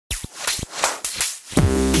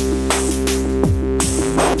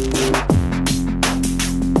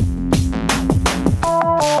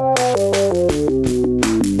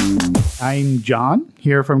I'm John,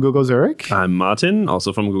 here from Google Zurich. I'm Martin,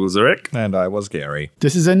 also from Google Zurich. And I was Gary.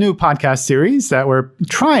 This is a new podcast series that we're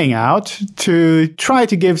trying out to try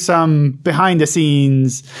to give some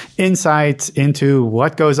behind-the-scenes insights into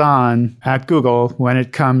what goes on at Google when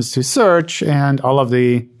it comes to search and all of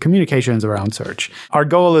the communications around search. Our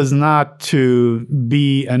goal is not to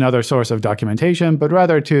be another source of documentation, but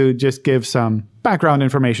rather to just give some background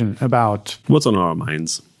information about what's on our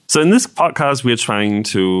minds. So in this podcast, we are trying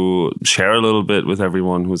to share a little bit with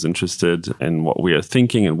everyone who's interested in what we are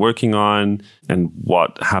thinking and working on and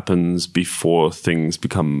what happens before things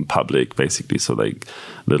become public, basically. So like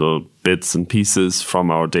little bits and pieces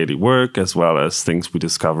from our daily work, as well as things we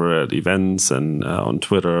discover at events and on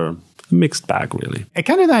Twitter. Mixed bag, really. I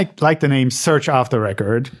kind of like the name Search Off the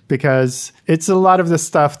Record because it's a lot of the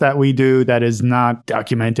stuff that we do that is not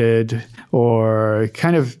documented or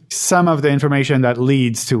kind of some of the information that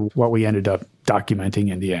leads to what we ended up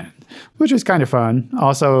documenting in the end, which is kind of fun.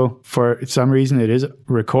 Also, for some reason, it is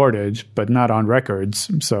recorded, but not on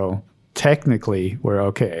records. So technically, we're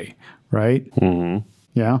okay, right? Mm-hmm.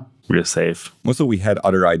 Yeah. We're safe. Also, we had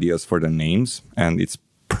other ideas for the names, and it's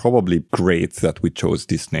probably great that we chose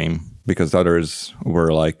this name because others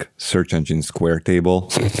were like Search Engine Square Table.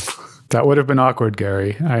 That would have been awkward,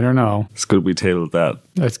 Gary. I don't know. It's good we tabled that.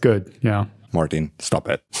 That's good, yeah. Martin, stop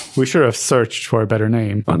it. We should have searched for a better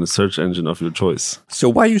name. On the search engine of your choice. So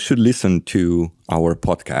why you should listen to our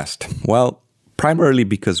podcast? Well, primarily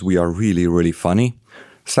because we are really, really funny.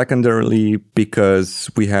 Secondarily, because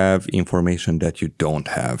we have information that you don't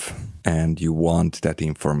have. And you want that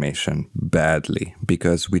information badly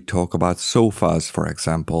because we talk about sofas, for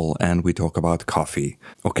example, and we talk about coffee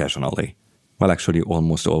occasionally. Well, actually,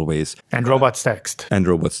 almost always. And robots text. And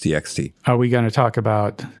robots TXT. Are we going to talk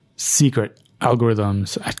about secret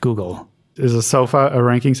algorithms at Google? Is a sofa a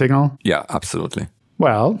ranking signal? Yeah, absolutely.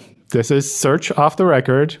 Well, this is Search Off the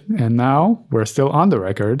Record, and now we're still on the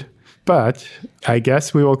record. But I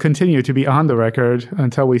guess we will continue to be on the record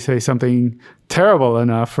until we say something terrible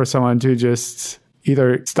enough for someone to just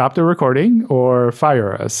either stop the recording or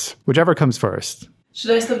fire us, whichever comes first. Should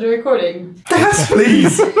I stop the recording? Yes,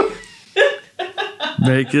 please.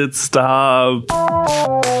 Make it stop.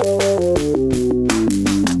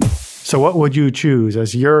 So what would you choose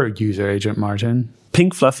as your user agent, Martin?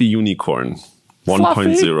 Pink Fluffy Unicorn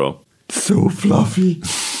 1.0. So fluffy.